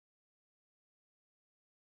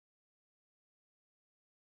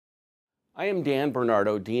I am Dan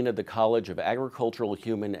Bernardo, Dean of the College of Agricultural,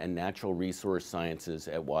 Human, and Natural Resource Sciences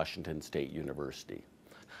at Washington State University.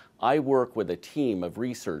 I work with a team of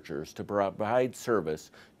researchers to provide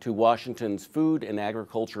service to Washington's food and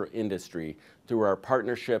agriculture industry through our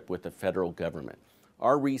partnership with the federal government.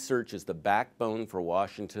 Our research is the backbone for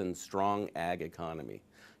Washington's strong ag economy.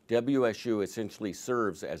 WSU essentially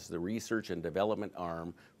serves as the research and development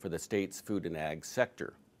arm for the state's food and ag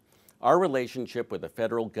sector. Our relationship with the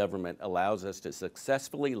federal government allows us to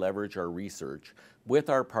successfully leverage our research with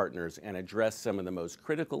our partners and address some of the most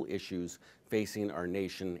critical issues facing our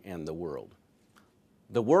nation and the world.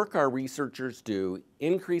 The work our researchers do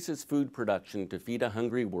increases food production to feed a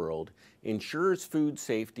hungry world, ensures food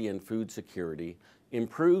safety and food security,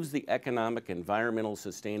 improves the economic environmental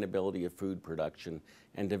sustainability of food production,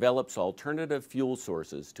 and develops alternative fuel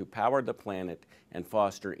sources to power the planet and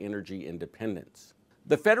foster energy independence.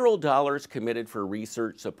 The federal dollars committed for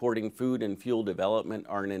research supporting food and fuel development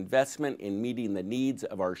are an investment in meeting the needs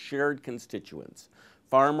of our shared constituents,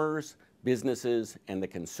 farmers, businesses, and the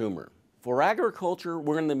consumer. For agriculture,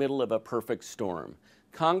 we're in the middle of a perfect storm.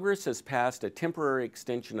 Congress has passed a temporary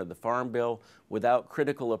extension of the Farm Bill without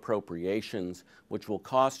critical appropriations, which will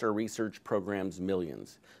cost our research programs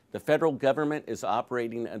millions. The federal government is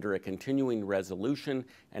operating under a continuing resolution,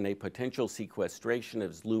 and a potential sequestration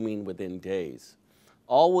is looming within days.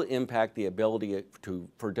 All will impact the ability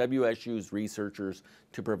for WSU's researchers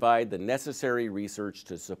to provide the necessary research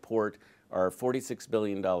to support our $46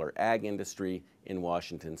 billion ag industry in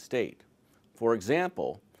Washington state. For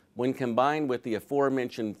example, when combined with the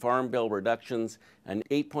aforementioned Farm Bill reductions, an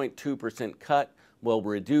 8.2% cut will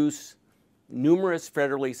reduce numerous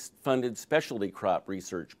federally funded specialty crop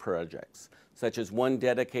research projects, such as one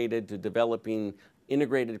dedicated to developing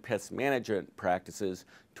integrated pest management practices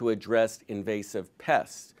to address invasive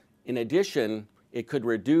pests. In addition, it could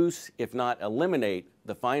reduce, if not eliminate,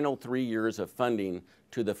 the final 3 years of funding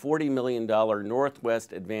to the $40 million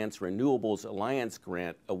Northwest Advanced Renewables Alliance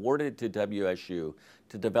grant awarded to WSU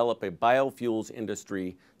to develop a biofuels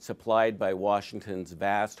industry supplied by Washington's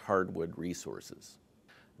vast hardwood resources.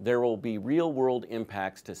 There will be real-world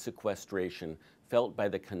impacts to sequestration felt by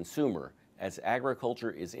the consumer as agriculture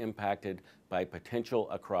is impacted by potential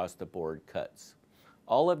across-the-board cuts.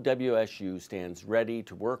 All of WSU stands ready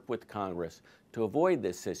to work with Congress to avoid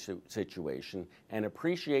this situation and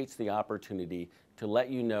appreciates the opportunity to let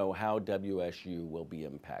you know how WSU will be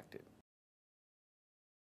impacted.